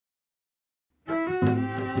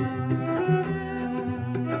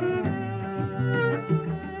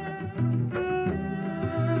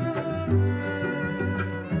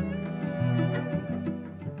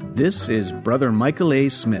This is Brother Michael A.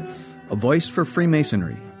 Smith, a voice for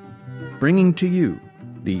Freemasonry, bringing to you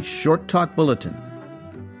the Short Talk Bulletin,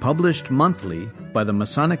 published monthly by the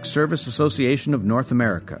Masonic Service Association of North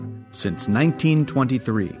America since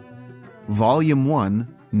 1923. Volume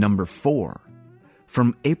 1, Number 4,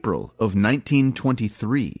 from April of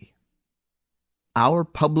 1923. Our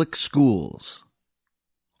Public Schools.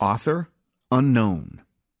 Author unknown.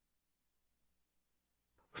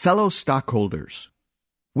 Fellow stockholders,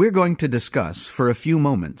 we're going to discuss for a few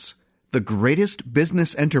moments the greatest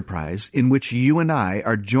business enterprise in which you and I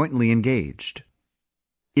are jointly engaged.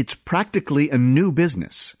 It's practically a new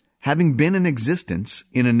business, having been in existence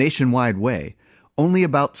in a nationwide way only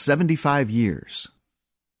about 75 years.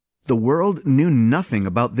 The world knew nothing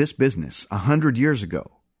about this business 100 years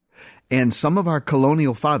ago, and some of our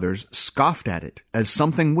colonial fathers scoffed at it as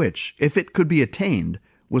something which, if it could be attained,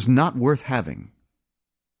 was not worth having.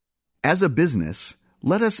 As a business,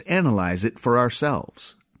 let us analyze it for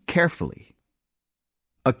ourselves, carefully.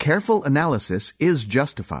 A careful analysis is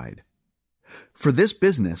justified, for this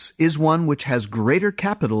business is one which has greater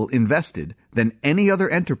capital invested than any other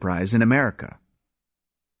enterprise in America.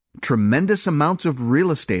 Tremendous amounts of real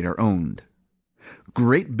estate are owned.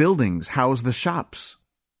 Great buildings house the shops.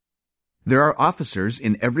 There are officers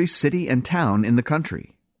in every city and town in the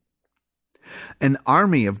country. An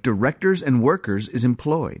army of directors and workers is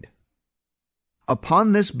employed.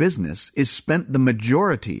 Upon this business is spent the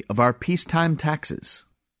majority of our peacetime taxes.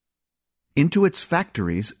 Into its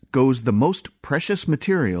factories goes the most precious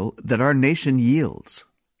material that our nation yields.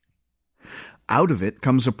 Out of it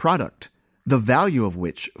comes a product, the value of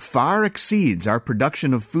which far exceeds our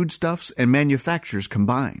production of foodstuffs and manufactures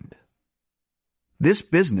combined. This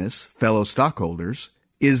business, fellow stockholders,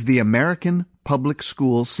 is the American public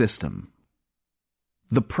school system.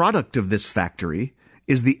 The product of this factory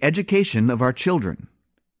is the education of our children,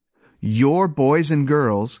 your boys and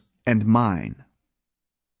girls and mine.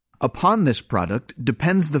 Upon this product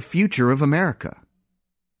depends the future of America.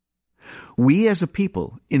 We as a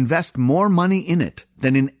people invest more money in it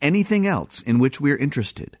than in anything else in which we are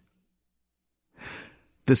interested.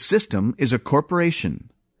 The system is a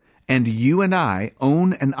corporation, and you and I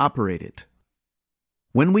own and operate it.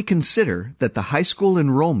 When we consider that the high school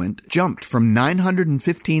enrollment jumped from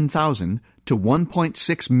 915,000 to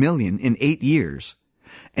 1.6 million in 8 years,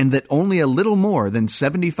 and that only a little more than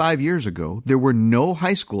 75 years ago there were no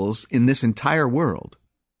high schools in this entire world,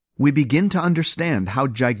 we begin to understand how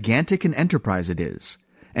gigantic an enterprise it is,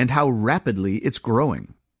 and how rapidly it's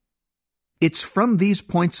growing. It's from these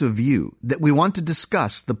points of view that we want to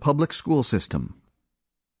discuss the public school system.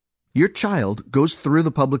 Your child goes through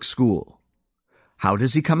the public school. How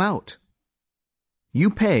does he come out? You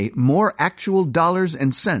pay more actual dollars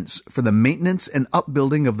and cents for the maintenance and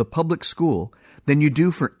upbuilding of the public school than you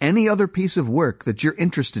do for any other piece of work that you're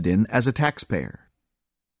interested in as a taxpayer.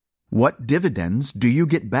 What dividends do you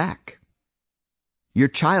get back? Your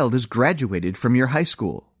child is graduated from your high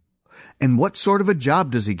school, and what sort of a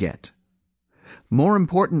job does he get? More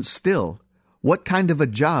important still, what kind of a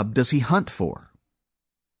job does he hunt for?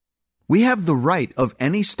 We have the right of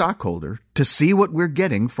any stockholder to see what we're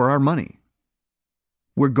getting for our money.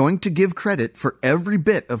 We're going to give credit for every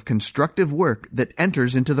bit of constructive work that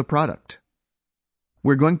enters into the product.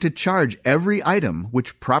 We're going to charge every item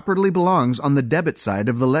which properly belongs on the debit side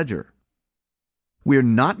of the ledger. We're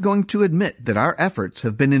not going to admit that our efforts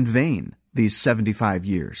have been in vain these 75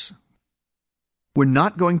 years. We're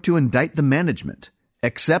not going to indict the management,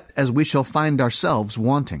 except as we shall find ourselves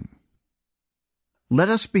wanting. Let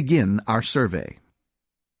us begin our survey.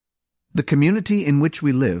 The community in which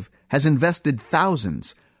we live has invested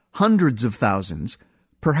thousands, hundreds of thousands,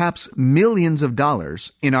 perhaps millions of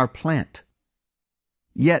dollars in our plant.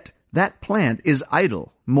 Yet that plant is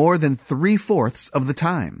idle more than 3/4 of the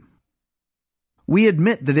time. We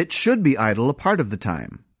admit that it should be idle a part of the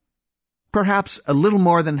time, perhaps a little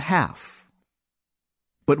more than half.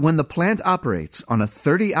 But when the plant operates on a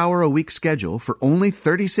 30-hour-a-week schedule for only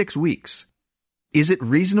 36 weeks, is it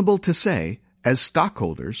reasonable to say, as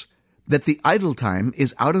stockholders, that the idle time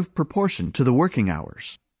is out of proportion to the working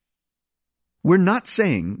hours? We're not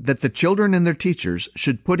saying that the children and their teachers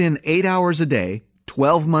should put in 8 hours a day,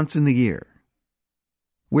 12 months in the year.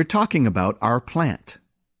 We're talking about our plant,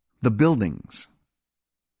 the buildings.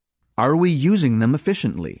 Are we using them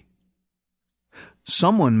efficiently?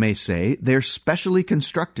 Someone may say they're specially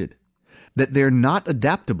constructed, that they're not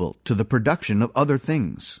adaptable to the production of other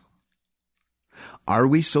things. Are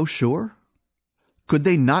we so sure? Could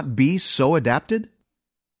they not be so adapted?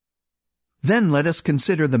 Then let us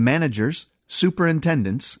consider the managers,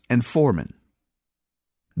 superintendents, and foremen.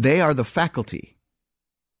 They are the faculty.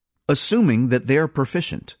 Assuming that they are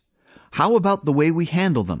proficient, how about the way we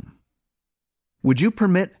handle them? Would you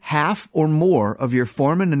permit half or more of your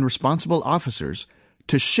foremen and responsible officers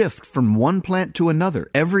to shift from one plant to another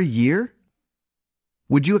every year?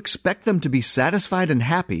 Would you expect them to be satisfied and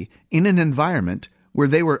happy in an environment where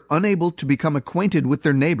they were unable to become acquainted with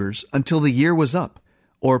their neighbors until the year was up,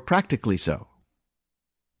 or practically so?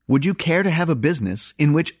 Would you care to have a business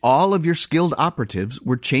in which all of your skilled operatives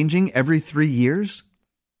were changing every 3 years?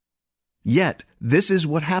 Yet, this is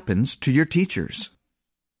what happens to your teachers.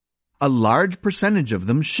 A large percentage of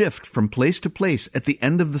them shift from place to place at the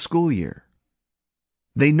end of the school year.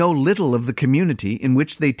 They know little of the community in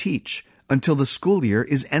which they teach until the school year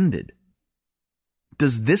is ended.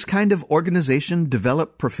 Does this kind of organization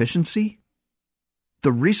develop proficiency?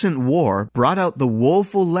 The recent war brought out the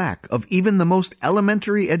woeful lack of even the most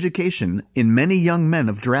elementary education in many young men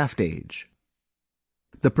of draft age.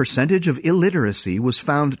 The percentage of illiteracy was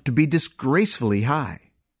found to be disgracefully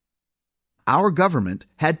high. Our government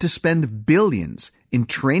had to spend billions in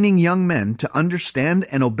training young men to understand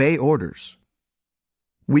and obey orders.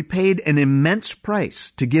 We paid an immense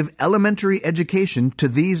price to give elementary education to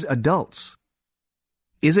these adults.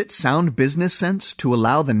 Is it sound business sense to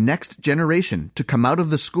allow the next generation to come out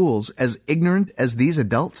of the schools as ignorant as these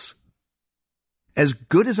adults? As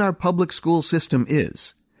good as our public school system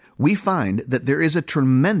is, we find that there is a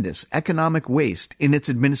tremendous economic waste in its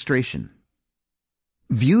administration.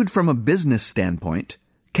 Viewed from a business standpoint,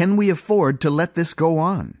 can we afford to let this go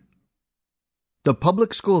on? The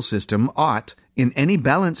public school system ought, in any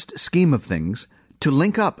balanced scheme of things, to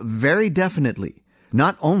link up very definitely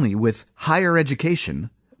not only with higher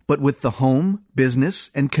education, but with the home,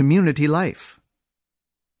 business, and community life.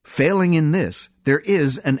 Failing in this, there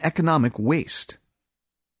is an economic waste.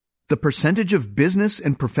 The percentage of business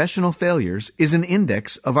and professional failures is an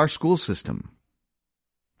index of our school system.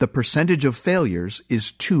 The percentage of failures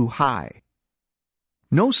is too high.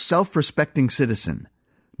 No self-respecting citizen,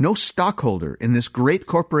 no stockholder in this great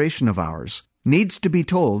corporation of ours, needs to be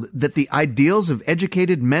told that the ideals of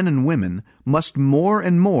educated men and women must more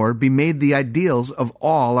and more be made the ideals of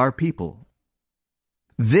all our people.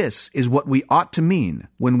 This is what we ought to mean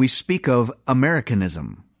when we speak of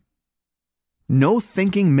Americanism. No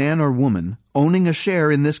thinking man or woman owning a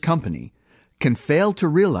share in this company can fail to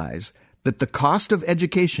realize that the cost of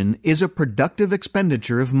education is a productive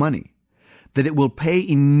expenditure of money, that it will pay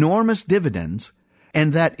enormous dividends,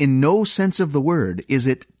 and that in no sense of the word is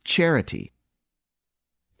it charity.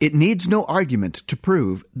 It needs no argument to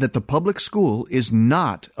prove that the public school is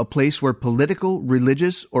not a place where political,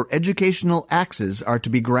 religious, or educational axes are to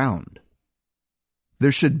be ground.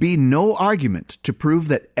 There should be no argument to prove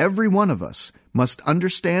that every one of us must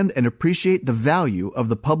understand and appreciate the value of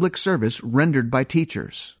the public service rendered by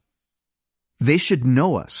teachers. They should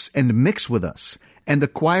know us and mix with us and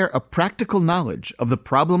acquire a practical knowledge of the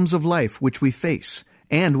problems of life which we face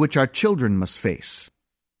and which our children must face.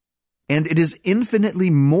 And it is infinitely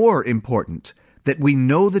more important that we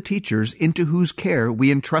know the teachers into whose care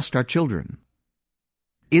we entrust our children.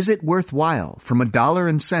 Is it worthwhile, from a dollar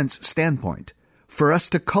and cents standpoint, for us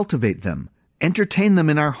to cultivate them, entertain them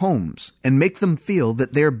in our homes, and make them feel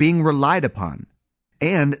that they are being relied upon,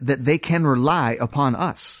 and that they can rely upon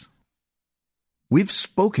us? We've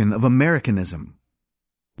spoken of Americanism.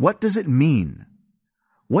 What does it mean?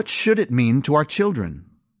 What should it mean to our children?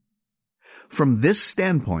 From this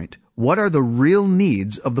standpoint, what are the real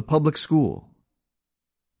needs of the public school?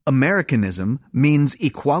 Americanism means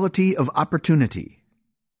equality of opportunity.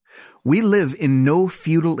 We live in no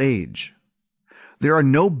feudal age. There are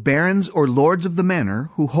no barons or lords of the manor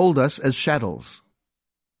who hold us as chattels.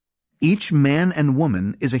 Each man and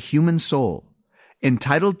woman is a human soul,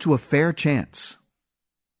 entitled to a fair chance.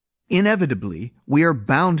 Inevitably, we are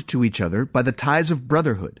bound to each other by the ties of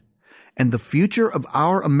brotherhood, and the future of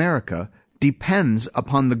our America depends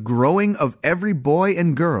upon the growing of every boy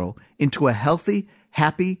and girl into a healthy,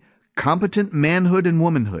 happy, competent manhood and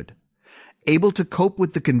womanhood, able to cope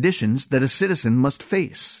with the conditions that a citizen must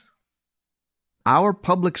face. Our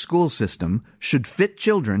public school system should fit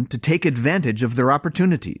children to take advantage of their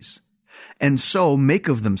opportunities, and so make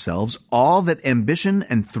of themselves all that ambition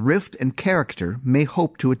and thrift and character may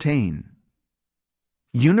hope to attain.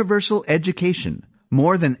 Universal education,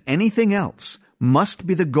 more than anything else, must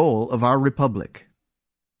be the goal of our republic.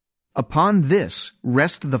 Upon this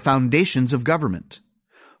rest the foundations of government,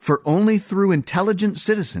 for only through intelligent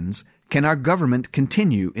citizens can our government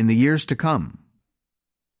continue in the years to come.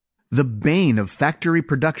 The bane of factory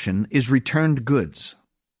production is returned goods,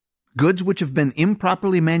 goods which have been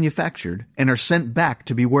improperly manufactured and are sent back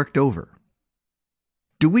to be worked over.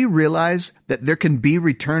 Do we realize that there can be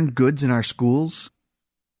returned goods in our schools?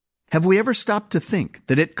 Have we ever stopped to think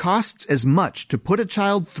that it costs as much to put a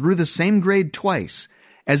child through the same grade twice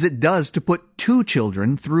as it does to put two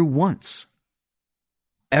children through once?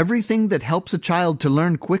 Everything that helps a child to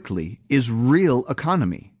learn quickly is real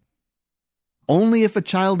economy. Only if a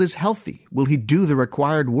child is healthy will he do the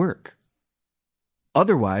required work.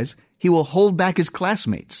 Otherwise, he will hold back his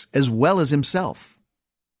classmates as well as himself.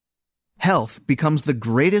 Health becomes the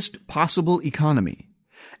greatest possible economy,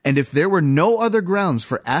 and if there were no other grounds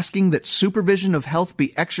for asking that supervision of health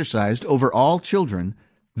be exercised over all children,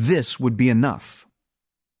 this would be enough.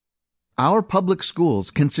 Our public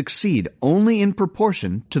schools can succeed only in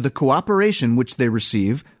proportion to the cooperation which they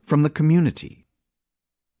receive from the community.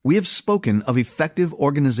 We have spoken of effective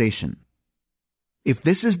organization. If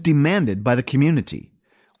this is demanded by the community,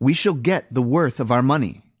 we shall get the worth of our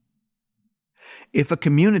money. If a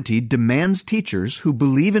community demands teachers who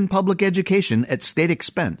believe in public education at state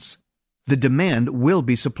expense, the demand will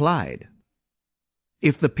be supplied.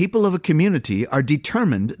 If the people of a community are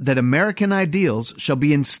determined that American ideals shall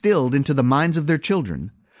be instilled into the minds of their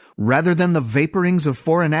children, rather than the vaporings of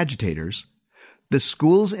foreign agitators, the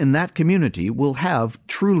schools in that community will have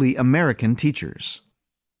truly American teachers.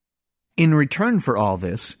 In return for all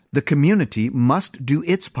this, the community must do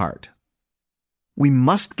its part. We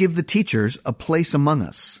must give the teachers a place among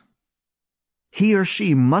us. He or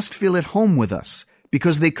she must feel at home with us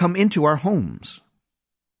because they come into our homes.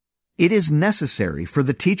 It is necessary for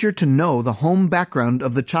the teacher to know the home background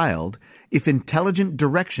of the child if intelligent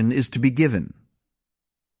direction is to be given.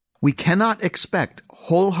 We cannot expect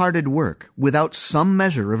wholehearted work without some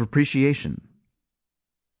measure of appreciation.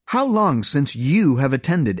 How long since you have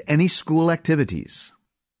attended any school activities?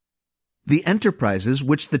 The enterprises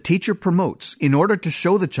which the teacher promotes in order to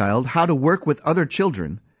show the child how to work with other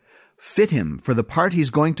children fit him for the part he's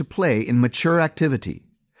going to play in mature activity,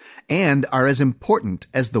 and are as important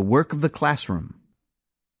as the work of the classroom.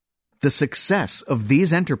 The success of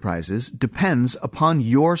these enterprises depends upon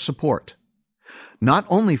your support, not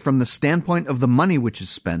only from the standpoint of the money which is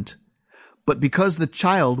spent, but because the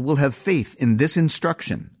child will have faith in this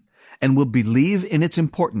instruction and will believe in its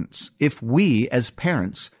importance if we, as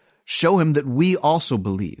parents, show him that we also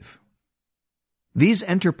believe. These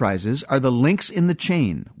enterprises are the links in the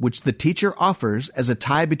chain which the teacher offers as a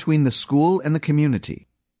tie between the school and the community.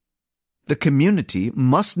 The community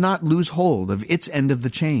must not lose hold of its end of the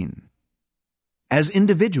chain. As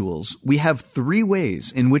individuals, we have three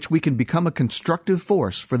ways in which we can become a constructive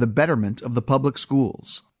force for the betterment of the public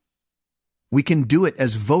schools. We can do it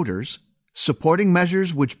as voters, supporting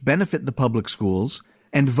measures which benefit the public schools,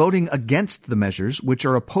 and voting against the measures which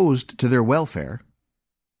are opposed to their welfare.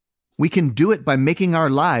 We can do it by making our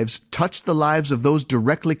lives touch the lives of those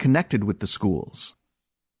directly connected with the schools.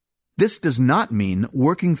 This does not mean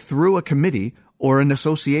working through a committee or an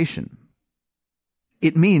association.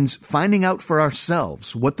 It means finding out for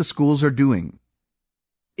ourselves what the schools are doing.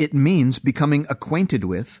 It means becoming acquainted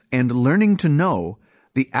with and learning to know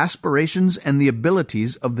the aspirations and the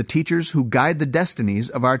abilities of the teachers who guide the destinies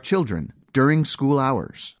of our children during school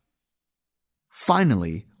hours.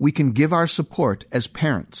 Finally, we can give our support as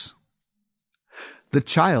parents. The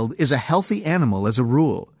child is a healthy animal as a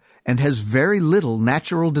rule and has very little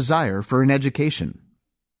natural desire for an education.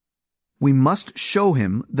 We must show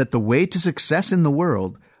him that the way to success in the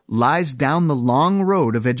world lies down the long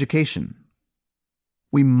road of education.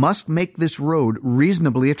 We must make this road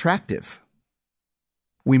reasonably attractive.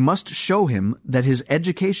 We must show him that his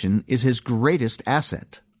education is his greatest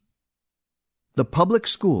asset. The public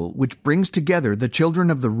school, which brings together the children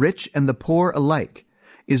of the rich and the poor alike,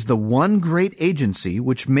 is the one great agency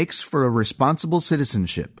which makes for a responsible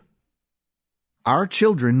citizenship. Our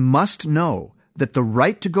children must know that the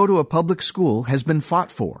right to go to a public school has been fought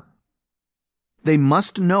for. They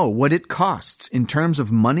must know what it costs in terms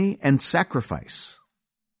of money and sacrifice.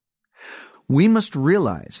 We must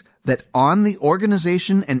realize that on the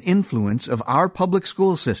organization and influence of our public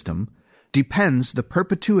school system depends the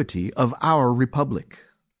perpetuity of our republic.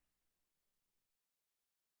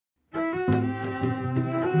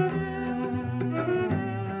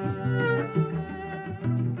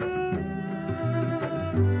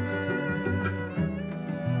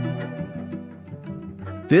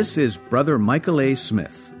 This is Brother Michael A.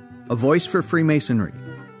 Smith, a voice for Freemasonry,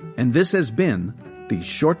 and this has been the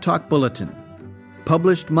Short Talk Bulletin,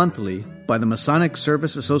 published monthly by the Masonic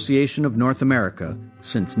Service Association of North America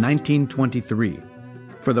since 1923,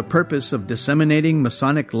 for the purpose of disseminating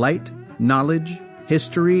Masonic light, knowledge,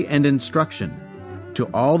 history, and instruction to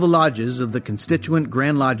all the lodges of the constituent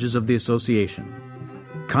Grand Lodges of the Association.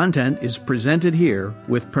 Content is presented here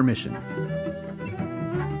with permission.